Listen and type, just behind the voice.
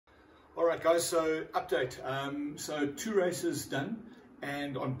Alright guys, so update. So 2 races done,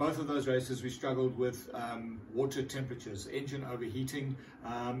 and on both of those races we struggled with water temperatures, engine overheating,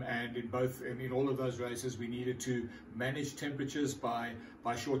 and in all of those races we needed to manage temperatures by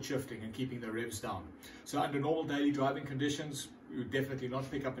short shifting and keeping the revs down. So under normal daily driving conditions you would definitely not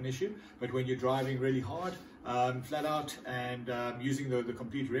pick up an issue, but when you're driving really hard, flat out, and using the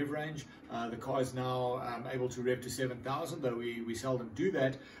complete rev range, the car is now able to rev to 7,000, though we seldom do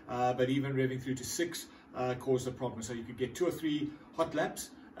that, but even revving through to 6 caused a problem. So you could get 2 or 3 hot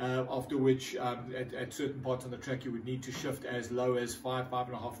laps, after which at certain parts on the track you would need to shift as low as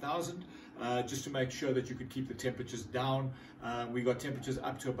 5,500, just to make sure that you could keep the temperatures down. We got temperatures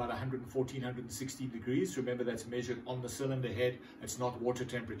up to about 114, 116 degrees. Remember, that's measured on the cylinder head, it's not water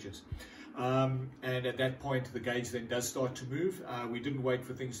temperatures. And at that point the gauge then does start to move. We didn't wait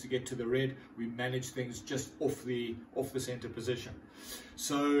for things to get to the red, we managed things just off the center position.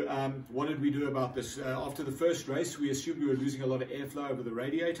 So what did we do about this? After the first race we assumed we were losing a lot of airflow over the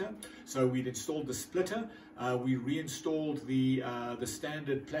radiator, so we'd installed the splitter. We reinstalled the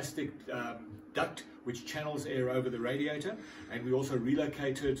standard plastic duct which channels air over the radiator, and we also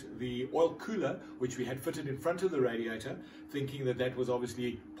relocated the oil cooler which we had fitted in front of the radiator, thinking that that was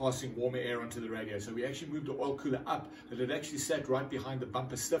obviously passing warmer air onto the radiator. So we actually moved the oil cooler up, that it actually sat right behind the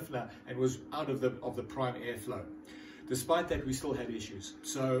bumper stiffener and was out of the prime airflow. Despite that, we still had issues.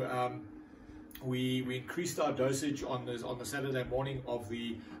 So we increased our dosage on the Saturday morning of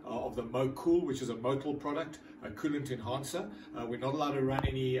the MoCool, which is a Motul product, a coolant enhancer. We're not allowed to run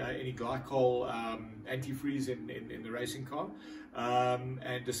any glycol antifreeze in the racing car,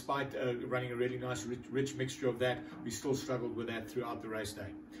 and despite running a really nice rich mixture of that, we still struggled with that throughout the race day.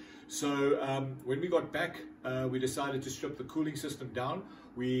 So when we got back, we decided to strip the cooling system down.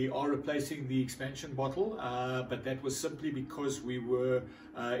 We are replacing the expansion bottle, but that was simply because we were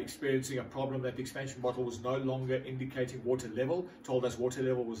experiencing a problem that the expansion bottle was no longer indicating water level, told us water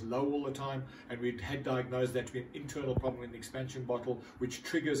level was low all the time, and we had diagnosed that to be an internal problem in the expansion bottle, which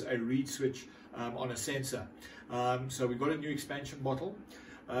triggers a reed switch on a sensor. So we got a new expansion bottle.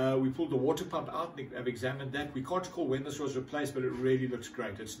 We pulled the water pump out and have examined that. We can't recall when this was replaced, but it really looks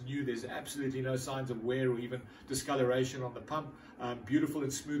great. It's new, there's absolutely no signs of wear or even discoloration on the pump. Beautiful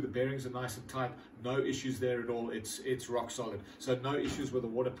and smooth, the bearings are nice and tight, no issues there at all. It's rock solid, so no issues with the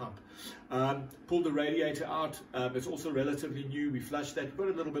water pump. Pulled the radiator out, it's also relatively new. We flushed that, put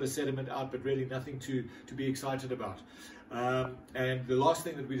a little bit of sediment out, but really nothing to be excited about. And the last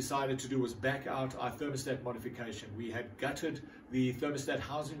thing that we decided to do was back out our thermostat modification. We had gutted the thermostat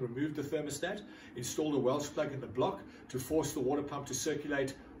housing, removed the thermostat, installed a Welsh plug in the block to force the water pump to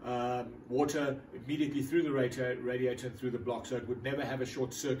circulate water immediately through the radiator and through the block, so it would never have a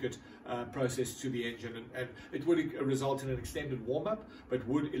short circuit process to the engine, and it would result in an extended warm-up, but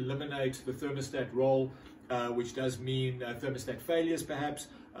would eliminate the thermostat roll, which does mean thermostat failures perhaps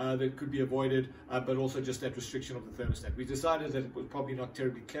that could be avoided, but also just that restriction of the thermostat. We decided that it was probably not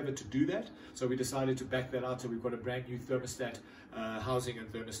terribly clever to do that, so we decided to back that out. So we've got a brand new thermostat housing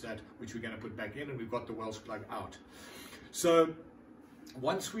and thermostat which we're going to put back in, and we've got the Welsh plug out. So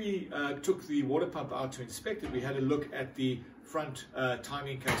once we took the water pump out to inspect it, we had a look at the front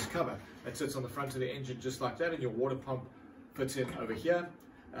timing case cover that sits on the front of the engine just like that, and your water pump fits in over here,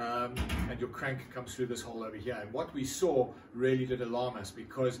 and your crank comes through this hole over here. And what we saw really did alarm us,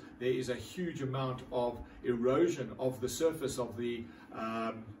 because there is a huge amount of erosion of the surface of the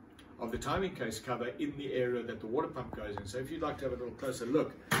timing case cover in the area that the water pump goes in. So if you'd like to have a little closer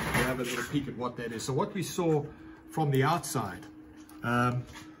look, we'll have a little peek at what that is. So what we saw from the outside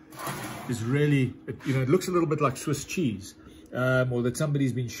is really, it looks a little bit like Swiss cheese, or that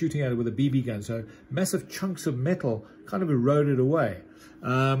somebody's been shooting at it with a BB gun. So massive chunks of metal kind of eroded away.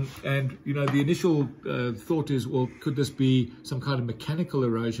 And the initial thought is, well, could this be some kind of mechanical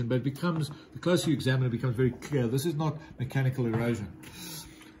erosion? But it becomes, the closer you examine it, becomes very clear this is not mechanical erosion.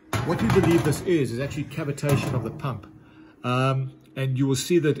 What we believe this is actually cavitation of the pump, and you will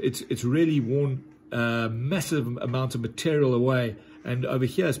see that it's really worn massive amounts of material away. And over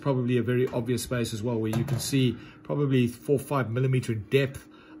here is probably a very obvious space as well, where you can see probably 4 or 5 millimeter in depth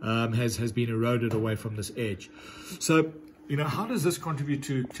has been eroded away from this edge. So, how does this contribute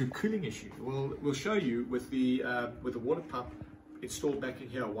to cooling issue? Well, we'll show you with the water pump installed back in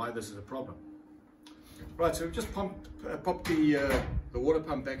here why this is a problem. Right, so we've just popped the water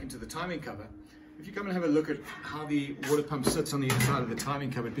pump back into the timing cover. If you come and have a look at how the water pump sits on the inside of the timing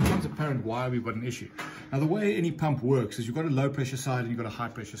cover, it becomes apparent why we've got an issue. Now, the way any pump works is you've got a low pressure side and you've got a high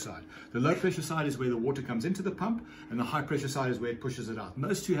pressure side. The low pressure side is where the water comes into the pump, and the high pressure side is where it pushes it out. And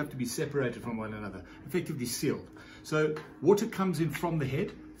those two have to be separated from one another, effectively sealed. So water comes in from the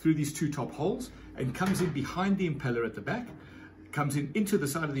head through these two top holes and comes in behind the impeller at the back, comes in into the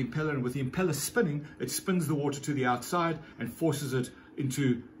side of the impeller, and with the impeller spinning, it spins the water to the outside and forces it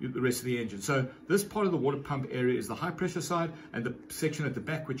into the rest of the engine. So this part of the water pump area is the high pressure side, and the section at the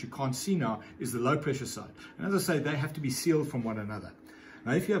back, which you can't see now, is the low pressure side. And as I say, they have to be sealed from one another.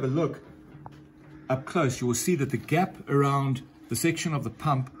 Now, if you have a look up close, you will see that the gap around the section of the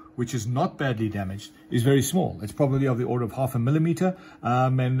pump which is not badly damaged is very small. It's probably of the order of 0.5 millimeter.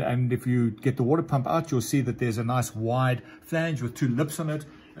 And if you get the water pump out, you'll see that there's a nice wide flange with two lips on it.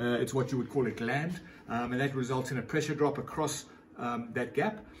 It's what you would call a gland, and that results in a pressure drop across that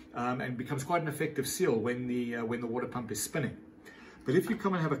gap, and becomes quite an effective seal when the water pump is spinning. But if you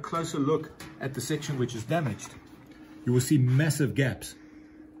come and have a closer look at the section which is damaged, you will see massive gaps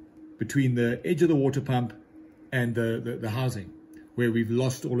between the edge of the water pump and the housing, where we've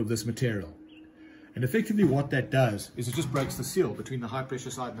lost all of this material. And effectively what that does is it just breaks the seal between the high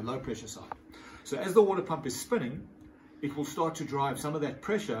pressure side and the low pressure side. So as the water pump is spinning, it will start to drive some of that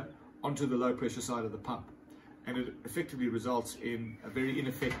pressure onto the low pressure side of the pump. And it effectively results in a very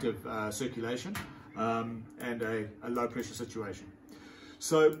ineffective circulation and a low pressure situation.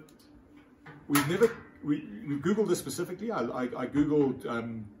 So we Googled this specifically. I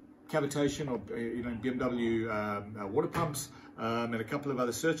Googled cavitation or BMW water pumps and a couple of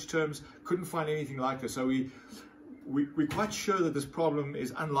other search terms. Couldn't find anything like this. So we're quite sure that this problem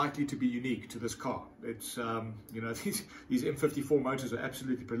is unlikely to be unique to this car. It's these M54 motors are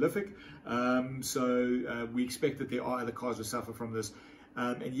absolutely prolific, so we expect that there are other cars that suffer from this.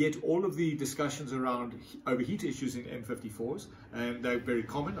 And yet all of the discussions around overheat issues in M54s, and they're very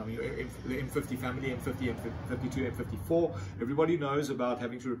common. I mean, the M50 family, M50, M52, M54, everybody knows about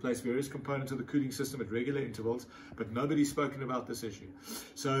having to replace various components of the cooling system at regular intervals, but nobody's spoken about this issue.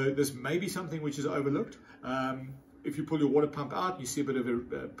 So this may be something which is overlooked. If you pull your water pump out, you see a bit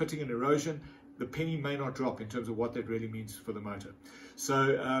of pitting and erosion, the penny may not drop in terms of what that really means for the motor.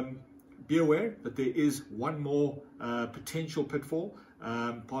 So be aware that there is one more potential pitfall,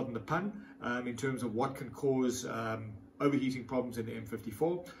 pardon the pun, in terms of what can cause overheating problems in the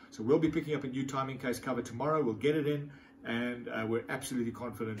M54. So we'll be picking up a new timing case cover tomorrow. We'll get it in, and we're absolutely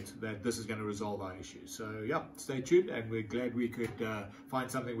confident that this is going to resolve our issues. So yeah, stay tuned, and we're glad we could find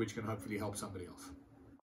something which can hopefully help somebody else.